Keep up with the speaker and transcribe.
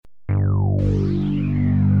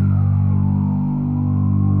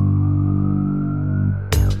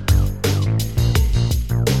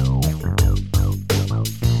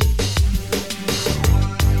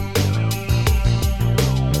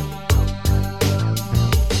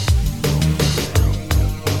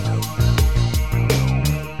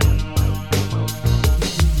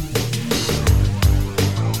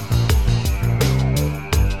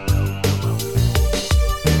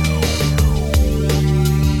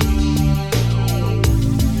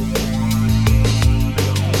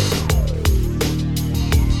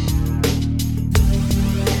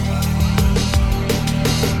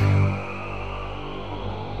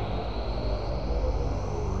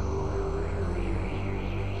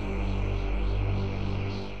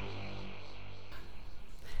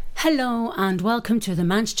Hello and welcome to the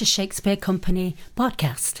Manchester Shakespeare Company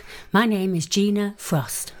podcast. My name is Gina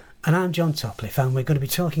Frost. And I'm John Topliff, and we're going to be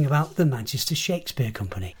talking about the Manchester Shakespeare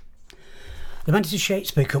Company. The Manchester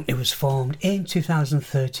Shakespeare Company was formed in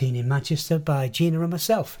 2013 in Manchester by Gina and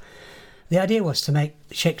myself. The idea was to make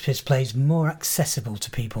Shakespeare's plays more accessible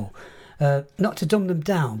to people, not to dumb them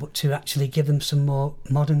down, but to actually give them some more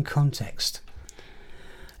modern context.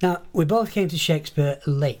 Now, we both came to Shakespeare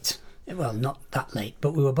late. Well, not that late,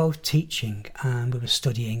 but we were both teaching and we were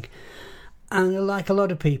studying. And like a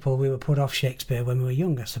lot of people, we were put off Shakespeare when we were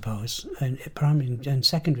young, I suppose, in primary and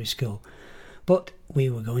secondary school. But we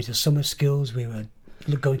were going to summer schools, we were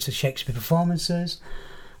going to Shakespeare performances,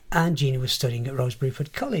 and Gina was studying at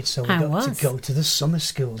Rosebery College, so we got to go to the summer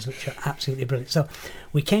schools, which are absolutely brilliant. So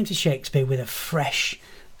we came to Shakespeare with a fresh,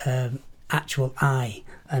 actual eye,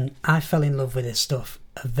 and I fell in love with this stuff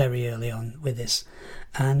very early on with this,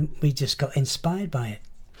 and we just got inspired by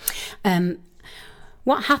it.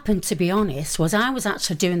 What happened, to be honest, was I was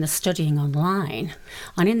actually doing the studying online,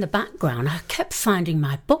 and in the background I kept finding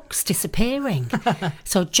my books disappearing.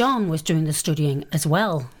 So John was doing the studying as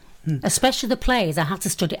well, especially the plays. I had to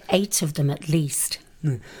study 8 of them at least.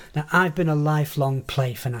 Now, I've been a lifelong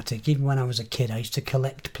play fanatic. Even when I was a kid, I used to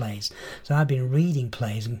collect plays. So I've been reading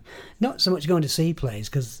plays and not so much going to see plays,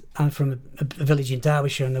 because I'm from a village in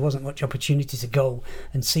Derbyshire and there wasn't much opportunity to go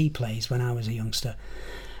and see plays when I was a youngster.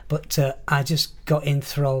 But I just got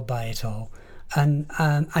enthralled by it all. And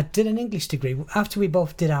I did an English degree. After we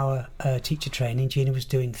both did our teacher training, Gina was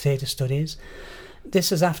doing theatre studies. This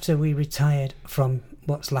was after we retired from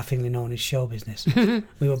what's laughingly known as show business.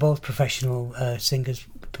 We were both professional singers,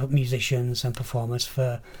 musicians and performers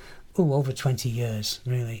for over 20 years,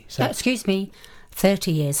 really. So, excuse me,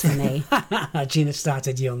 30 years for me. Gina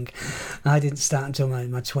started young. I didn't start until my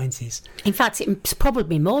 20s. In fact, it's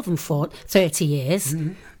probably more than 30 years.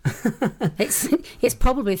 It's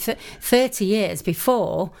probably 30 years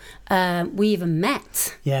before we even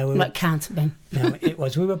met. Yeah, it can't have been. No, it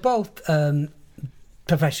was. We were both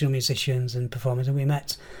professional musicians and performers, and we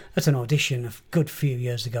met at an audition a good few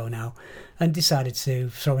years ago now and decided to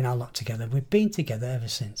throw in our lot together. We've been together ever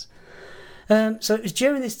since. So it was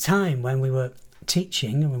during this time when we were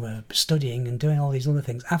teaching and we were studying and doing all these other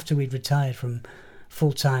things after we'd retired from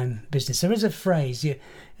full-time business. There is a phrase,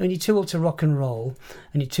 when you're too old to rock and roll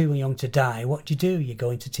and you're too young to die, what do? You go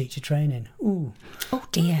into teacher training. Ooh. Oh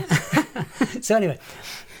dear. So anyway,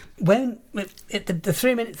 when the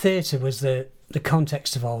 3-minute theatre was the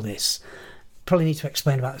context of all this. Probably need to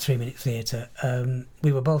explain about the 3-minute theatre.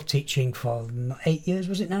 We were both teaching for 8 years,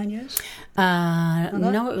 was it 9 years?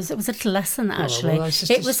 No, it was a little less than that, actually.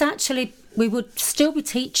 Was actually, we would still be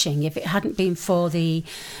teaching if it hadn't been for the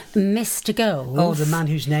Mr. Gove. Oh, the man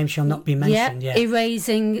whose name shall not be mentioned, yeah.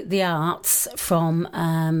 Erasing the arts from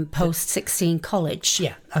post-16 college.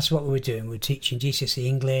 Yeah, that's what we were doing. We were teaching GCSE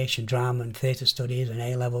English and drama and theatre studies and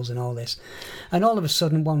A-levels and all this. And all of a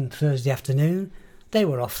sudden, one Thursday afternoon, they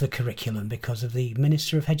were off the curriculum because of the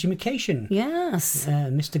Minister of Education. Yes.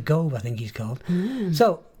 Mr. Gove, I think he's called.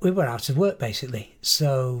 So we were out of work, basically.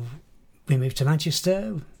 So we moved to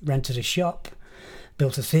Manchester, rented a shop,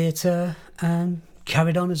 built a theatre, and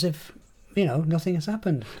carried on as if, nothing has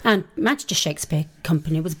happened. And Manchester Shakespeare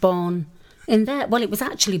Company was born in there. Well, it was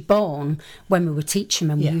actually born when we were teaching,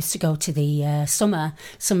 when we used to go to the summer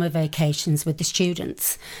vacations with the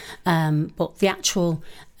students. But the actual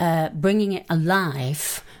bringing it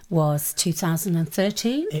alive was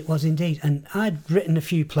 2013. It was indeed. And I'd written a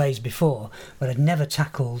few plays before, but I'd never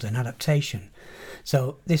tackled an adaptation.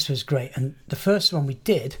 So this was great. And the first one we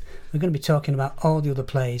did, we're going to be talking about all the other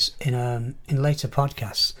plays in later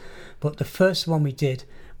podcasts. But the first one we did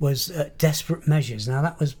was Desperate Measures. Now,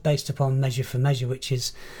 that was based upon Measure for Measure, which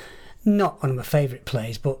is not one of my favourite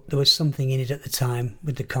plays, but there was something in it at the time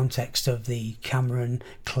with the context of the Cameron,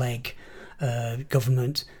 Clegg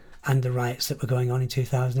government and the riots that were going on in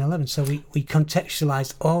 2011. So we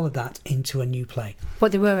contextualised all of that into a new play.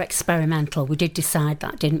 But they were experimental. We did decide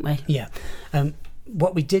that, didn't we? Yeah.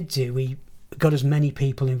 What we did do, we got as many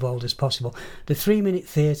people involved as possible. The 3-minute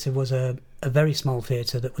theatre was a very small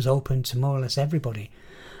theatre that was open to more or less everybody.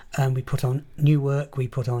 And we put on new work, we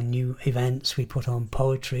put on new events, we put on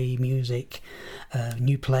poetry, music,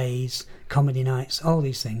 new plays, comedy nights, all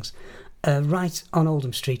these things. Right on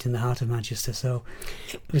Oldham Street in the heart of Manchester. So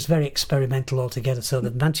it was very experimental altogether. So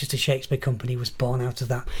the Manchester Shakespeare Company was born out of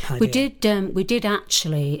that idea. We did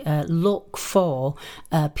actually look for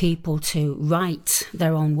people to write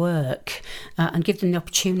their own work and give them the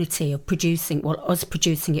opportunity of us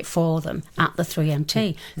producing it for them at the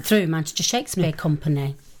 3MT through Manchester Shakespeare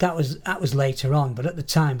Company. That was later on, but at the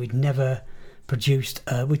time we'd never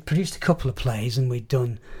we'd produced a couple of plays, and we'd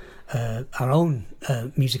done our own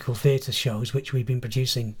musical theatre shows, which we've been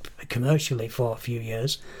producing commercially for a few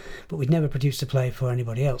years, but we'd never produced a play for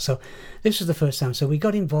anybody else. So this was the first time. So we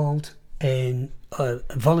got involved in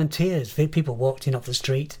volunteers. People walked in off the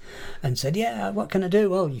street and said, yeah, what can I do?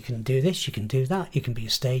 Well, you can do this, you can do that, you can be a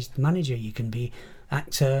stage manager, you can be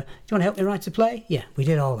actor. Do you want to help me write a play? Yeah, we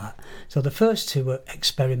did all that. So the first two were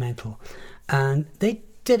experimental, and they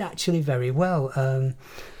did actually very well.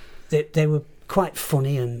 They were quite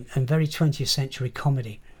funny and very 20th century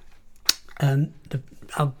comedy.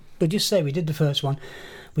 I'll just say we did the first one.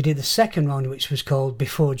 We did the second one, which was called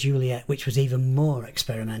Before Juliet, which was even more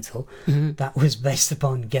experimental. Mm-hmm. That was based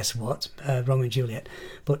upon, guess what, Romeo and Juliet.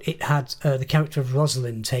 But it had the character of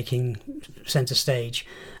Rosalind taking centre stage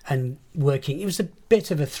and working. It was a bit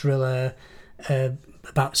of a thriller,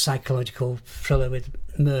 about psychological thriller with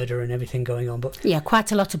murder and everything going on. But yeah,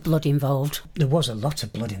 quite a lot of blood involved. There was a lot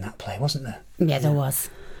of blood in that play, wasn't there? Yeah, there was.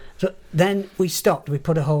 So then we stopped. We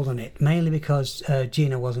put a hold on it, mainly because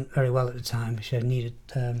Gina wasn't very well at the time. She needed...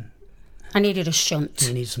 I needed a shunt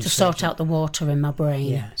to sort out the water in my brain.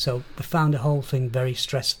 Yeah, so we found the whole thing very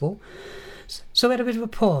stressful. So we had a bit of a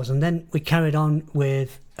pause, and then we carried on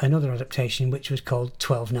with another adaptation, which was called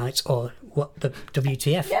 12 Nights, or what, the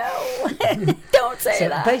WTF. No, don't say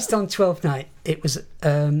that. Based on 12 Nights, it was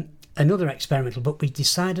another experimental, but we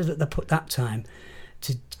decided at that time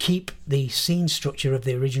to keep the scene structure of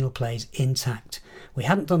the original plays intact. We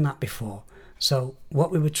hadn't done that before. So what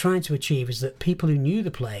we were trying to achieve is that people who knew the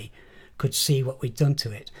play could see what we'd done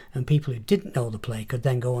to it, and people who didn't know the play could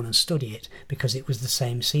then go on and study it because it was the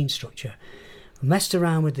same scene structure. We messed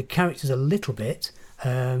around with the characters a little bit,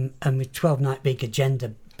 and with 12 Night being a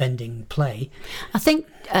gender-bending play. I think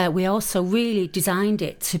we also really designed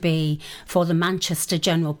it to be for the Manchester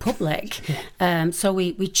general public. Yeah. So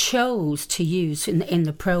we chose to use, in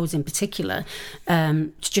the prose in particular,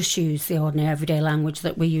 to just use the ordinary everyday language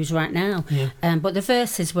that we use right now. Yeah. But the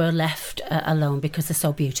verses were left alone because they're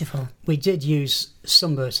so beautiful. We did use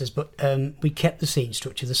some verses, but we kept the scene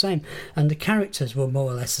structure the same. And the characters were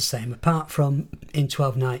more or less the same, apart from in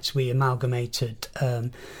 12 Nights we amalgamated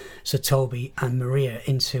Sir Toby and Maria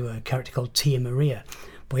into a character called Tia Maria.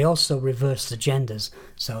 We also reversed the genders,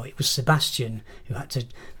 so it was Sebastian who had to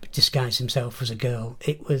disguise himself as a girl.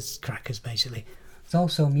 It was crackers, basically. It's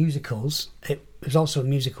also musicals. It was also a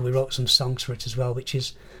musical. We wrote some songs for it as well, which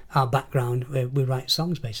is our background. We write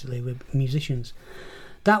songs, basically. We're musicians.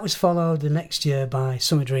 That was followed the next year by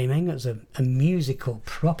Summer Dreaming. It was a musical,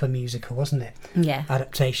 proper musical, wasn't it? Yeah.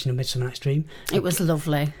 Adaptation of Midsummer Night's Dream. It was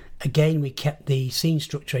lovely. Again, we kept the scene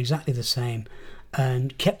structure exactly the same,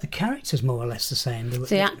 and kept the characters more or less the same.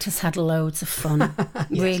 The actors had loads of fun.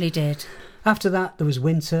 Yes. Really did. After that, there was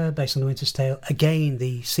Winter, based on The Winter's Tale. Again,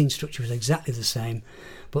 the scene structure was exactly the same,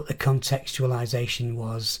 but the contextualisation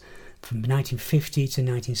was from 1950 to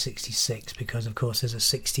 1966, because, of course, there's a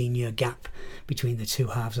 16-year gap between the two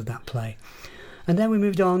halves of that play. And then we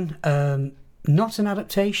moved on, not an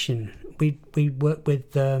adaptation. We worked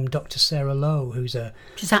with Dr. Sarah Lowe, who's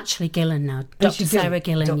she's actually Gillan now. Dr. Sarah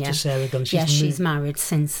Gillan, Dr. yeah. Sarah Gillan. She's married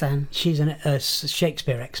since then. She's a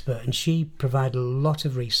Shakespeare expert, and she provided a lot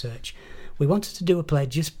of research. We wanted to do a play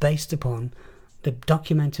just based upon the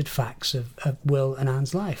documented facts of Will and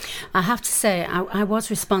Anne's life. I have to say, I was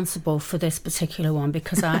responsible for this particular one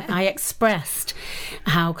because I expressed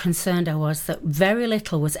how concerned I was that very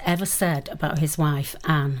little was ever said about his wife,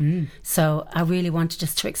 Anne. Mm. So I really wanted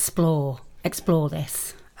us to explore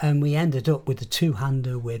this. And we ended up with the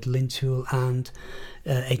two-hander with Lynn Toole and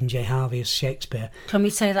Aidan J. Harvey as Shakespeare. Can we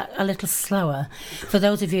say that a little slower? For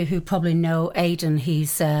those of you who probably know Aidan,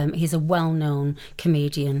 he's a well-known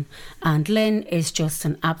comedian, and Lynn is just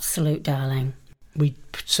an absolute darling. We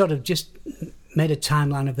sort of just made a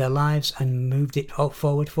timeline of their lives and moved it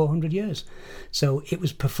forward 400 years. So it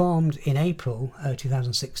was performed in April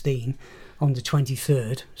 2016 on the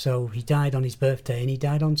 23rd. So he died on his birthday and he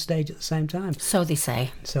died on stage at the same time. So they say.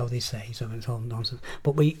 So it's all nonsense.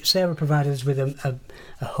 But Sarah provided us with a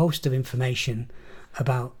host of information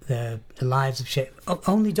about the lives of Shakespeare,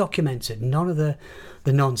 only documented, none of the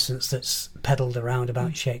nonsense that's peddled around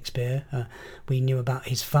about Shakespeare. We knew about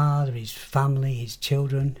his father, his family, his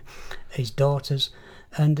children, his daughters,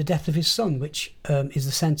 and the death of his son, which is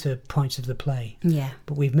the centre point of the play. Yeah.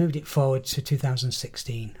 But we've moved it forward to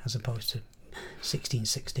 2016 as opposed to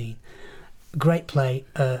 1616. Great play,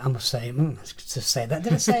 I must say. To say that,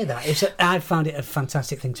 did I say that? I found it a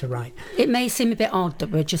fantastic thing to write. It may seem a bit odd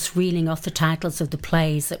that we're just reeling off the titles of the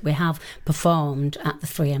plays that we have performed at the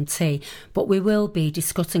 3MT, but we will be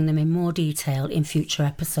discussing them in more detail in future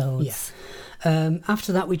episodes. Yeah.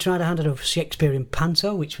 After that, we tried a hand at a Shakespearean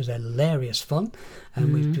panto, which was hilarious fun,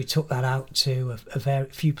 and we took that out to a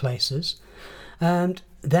few places. And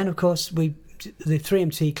then, of course, the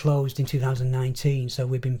 3MT closed in 2019, so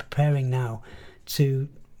we've been preparing now to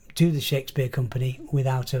do the Shakespeare Company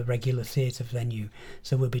without a regular theatre venue.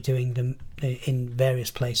 So we'll be doing them in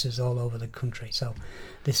various places all over the country. So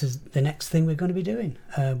this is the next thing we're going to be doing.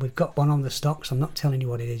 We've got one on the stocks. I'm not telling you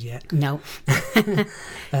what it is yet. No.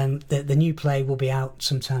 The new play will be out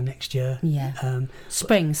sometime next year. Yeah.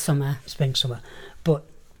 Spring, summer. But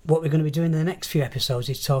what we're going to be doing in the next few episodes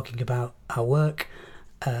is talking about our work,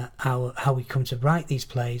 how we come to write these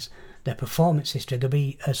plays, their performance history. There'll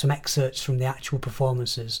be some excerpts from the actual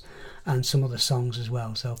performances and some other songs as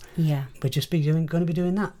well. So yeah, we'll just going to be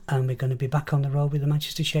doing that, and we're going to be back on the road with the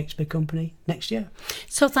Manchester Shakespeare Company next year.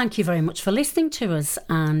 So thank you very much for listening to us,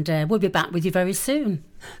 and we'll be back with you very soon.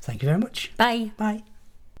 Thank you very much. Bye. Bye.